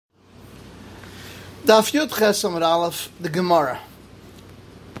Daf Yud Ches Amud Aleph, the Gemara.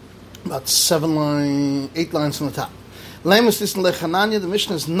 About 8 lines from the top. Lemus listen leChananya. The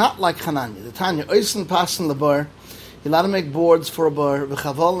Mishnah is not like Chananya. The Tanya Oisen passing the bar. You're allowed to make boards for a bar,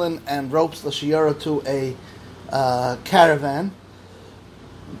 v'chavolin and ropes l'shiyara to a caravan.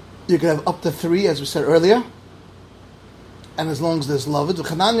 You can have up to 3, as we said earlier, and as long as there's lavud.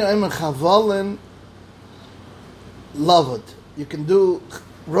 V'chananya oimer chavolin lavud. You can do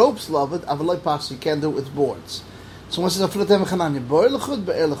ropes lavud, avaloi pas. You can't do it with boards. So once it's a filatem v'chananya, bar l'chud,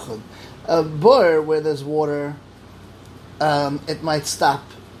 be'er l'chud. A bar where there's water, it might stop,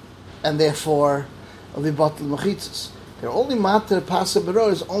 and therefore it'll be bottled mechitzas. They're only matter pasa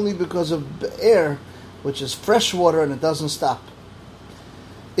berois only because of air, which is fresh water and it doesn't stop.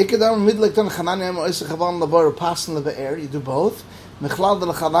 Ikadam midlek tan chananya moise chavan labar pasan lebe'er. You do both. Mechlal de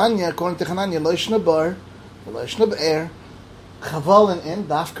chananya according to chananya loishna bar, loishna be'er. Chavalin in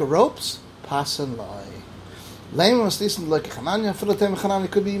dafka ropes pasan loy. Lema was listened like chananya. Filatem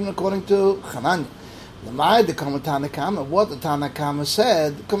chananya could be even according to chananya. The Ma'id the Tanakama, what the Tanakama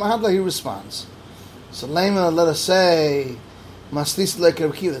said, he responds. So Lema, let us say, Maslis like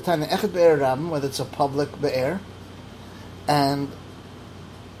Rabbi Kiva, the Tanya Echet Be'er Rabim, whether it's a public Be'er, and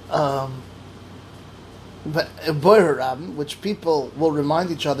Boyer Rabim, which people will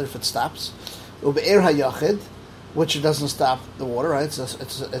remind each other if it stops, Be'er HaYachid, which it doesn't stop the water, right?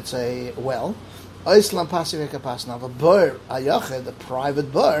 It's a well. Oislam Pasivek HaPas. Now, the Boyer HaYachid, a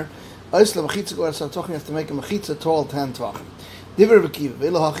private Boyer, Oislam Mechitza Goyer, so talking, you have to make a Mechitza tall 10 Tvachim. Diver Rabbi Kiva,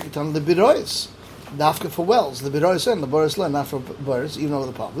 V'ilo Hachikitan, the Birois. Dafka for wells, the Birois and the Boris land, not for Boris, even over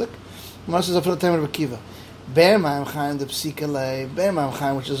the public. Master of the time of Kiva. Bear Ma'am Chaim, the Psikale, Bear Ma'am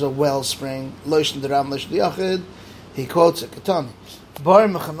Chaim, which is a wellspring, Loishan the Ram, Loishan the Yachid, he quotes it, Katani. Bar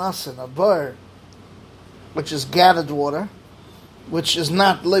Mechanasan, a bar, which is gathered water, which is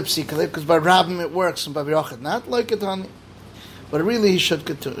not Loip Psikale, because by Rabim it works, and by Yachid not like Katani. But really he should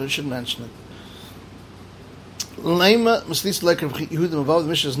mention it. Lema Muslis like Yehudim Avav. The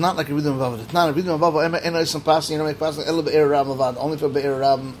Mishnah is not like Yehudim Avav. It's not Yehudim Avav. Ena some passing. You don't make passing. Ela be'er Ram Avad. Only for be'er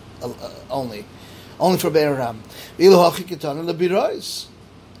Ram. Only for be'er Ram. Ilu hachi ketan the birois.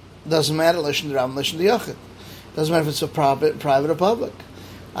 Doesn't matter. Lishon the Ram. Lishon the Yachid. Doesn't matter if it's a private or public.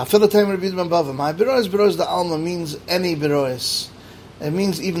 I feel the time of Yehudim Avav. My birois the alma means any birois. It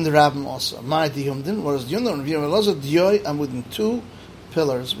means even the Rabbim also. My diyumdin. Whereas the Yundam Yehudim Avav diyoy amudin 2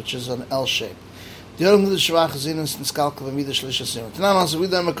 pillars, which is an L shape. All bad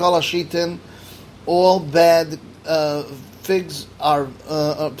figs are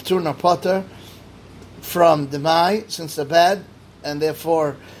p'tur potter from the mai, since they're bad, and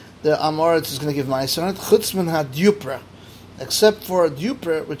therefore the Amoritz is going to give ma'aser on it. Chutzman had dupra, except for a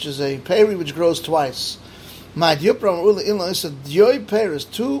dupra, which is a peri which grows twice. My dupra is a dioy peris,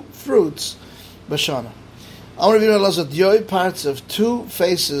 2 fruits b'shana. I'm reviewing the parts of 2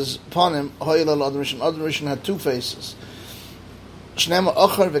 faces upon him. Adam Rishon had 2 faces. Shnema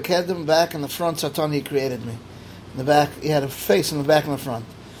Ochar v'kedem, back and the front. Satan, he created me. In the back, he had a face in the back and the front.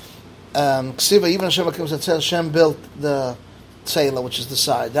 Ksiva, even Hashem HaKim said, Hashem built the tzela, which is the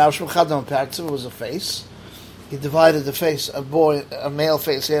side. Darush Chadam Partsiv was a face. He divided the face, a male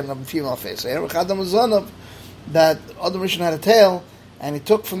face here and a female face here. Chadam was Zonav, that Adam Rishon had a tail, and he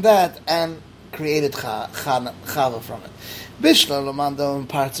took from that and created Chava from it. Bishla Lamando in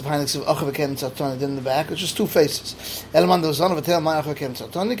parts of Heinix of Ochaviken Tzatoni in the back, which is 2 faces. Elamando was on of a tail, my Ochaviken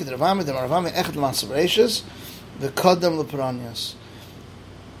Tzatoni, Kedravami, the Maravami, Echet Masabracious, the Kodam Leperonius.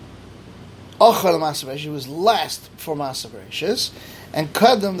 Ochel Masabracious was last for Masabracious, and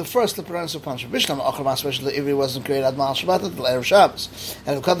Kodam the first Leperonius of Pancha. Bishlam Ochel Masabracious, the Ivri wasn't created at Mal Shabbat until Erev Shabbos.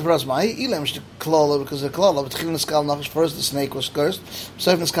 And the Kodam Peros Mai, Elam, the Klola, because the Klola, but Chilin Skal Nachash, first the snake was cursed,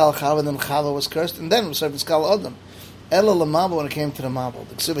 Servant Skal Chava, then Chava was cursed, and then Servant Skal Odom. Ela Lamabo, when it came to the Mabel.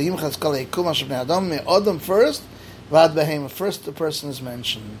 The Ksiva Yimchad Skal Yekumash of Adam, me Odom first, Vad Behema, first the person is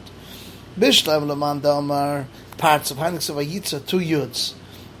mentioned. Bishlam Laman Damar, parts of Heinix of Ayitza, 2 Yuds,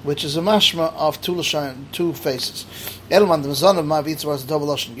 which is a mashma of 2 faces. Elman, the son of Mavitz, was a double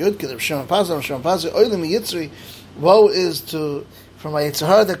Lashon Yud, Kedar Shemon Pazar, Oilim Yitzri, woe is from my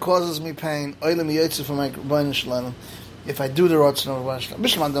Yitzhar that causes me pain, Oilim Yitzri from my Rebbeinu Shalom, if I do the Rotzen of Rebbeinu Shalom.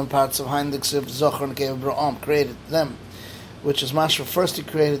 Bishman, the parts of Heinix of Zochar and Keva Bra'am, created them, which is mashma. First he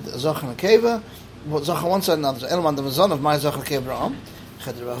created Zochar and Keva, Zochar one side and another. Elman, the son of my Zochar and Keva Bra'am,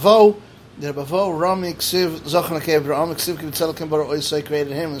 Cheder Bavo, the Bavo, Rami, Ksiv, Zochar and Keva Bra'am, Ksiv Kivitzelakim Baruch Oisai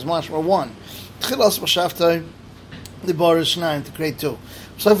created him, is mashma 1. Tchilas B'Shavtai, the bar is 9 to create 2.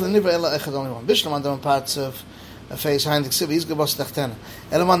 So for the Nivra Ela Echad only 1. Bishlam on parts of a face behind the Ksiv, he's Gabas Tachtena.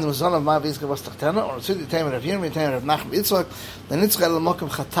 Elamand the son of Mavi is Gabas Tachtena, or Tzidi Tamer of Yirmi, Tamer of Nachum Yitzhak, the Nitzchak El Mokim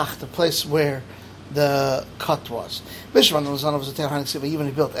Chatach, the place where the cut was. Bishman was one of the Tehran Ksiva, even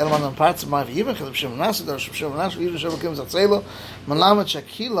he built Elman on parts of my even Chilip Shimon Nasa, there was Shimon Nasa, even Shimon Kim Zatzelo, Malama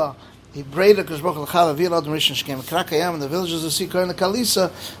Chakila, he braided Kishbok Lachava, Vilad Marishan Shkem, Krakayam, and the villages of Sikor and the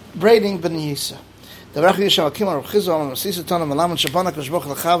Kalisa, braiding Ben Yisa. The Rach Yisham Akim Rav Chizah, and Masisa Tana, Malama Shabana, Kishbok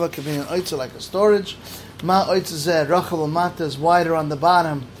Lachava, could be an oitza like a storage. Ma oitza zeh, Rachel Mata is wider on the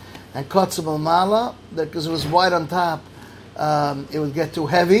bottom, and Kotzabal Mala, because it was wide on top, it would get too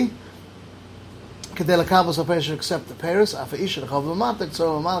heavy. Kedei lekabel so should accept the Paris. Afa isha lechav l'matek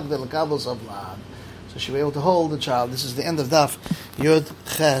so l'malak kedei lekabel so vlad. So she was able to hold the child. This is the end of Daf Yud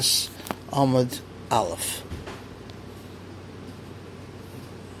Ches Amud Aleph.